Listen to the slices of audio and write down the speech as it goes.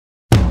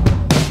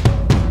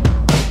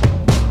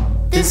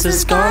This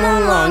has gone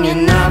on long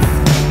enough,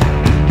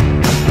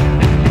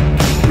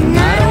 and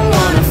I don't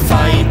wanna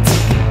fight.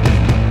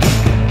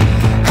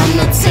 I'm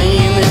not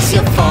saying it's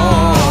your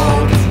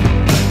fault,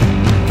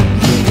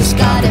 you just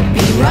gotta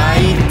be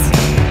right.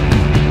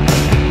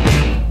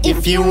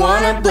 If you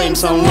wanna blame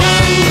someone,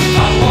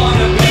 I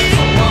wanna blame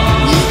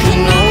someone. you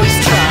can always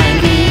try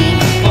me.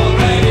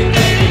 Already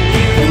blaming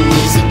you. And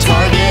he's a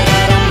target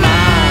out of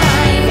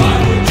mine. Why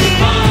would you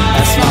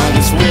mind? As long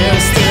as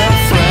we're still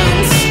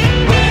friends.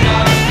 We're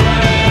not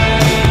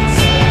friends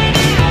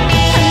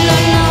anymore.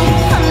 No,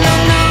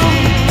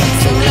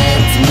 so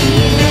let me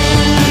in.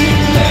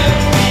 Let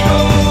me go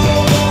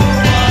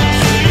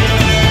once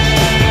again.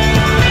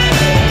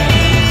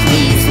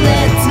 Please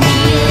let me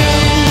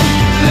in.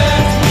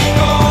 Let me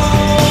go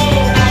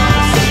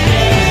once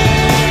again.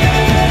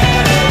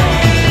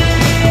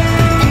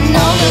 And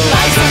all the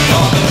lies I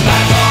know, All the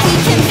bad laws we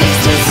can fix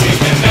this. we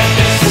can mend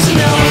this. 'Cause you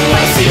know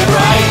I see it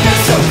right, and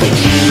so could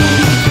you.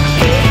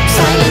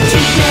 Silent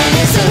treatment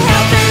isn't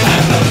helping,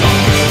 And the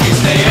longer we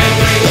stay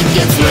angry, it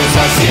gets worse.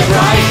 I see it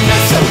right,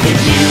 and so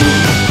could you.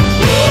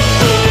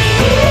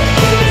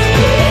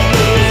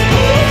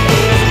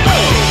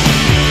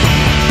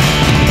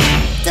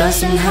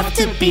 Doesn't have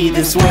to be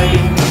this way.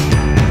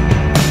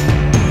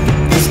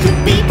 This could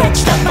be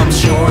patched up, I'm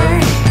sure,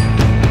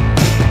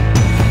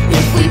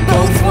 if we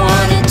both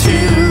wanted to.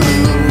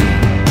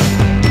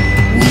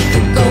 We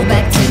could go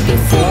back to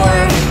before.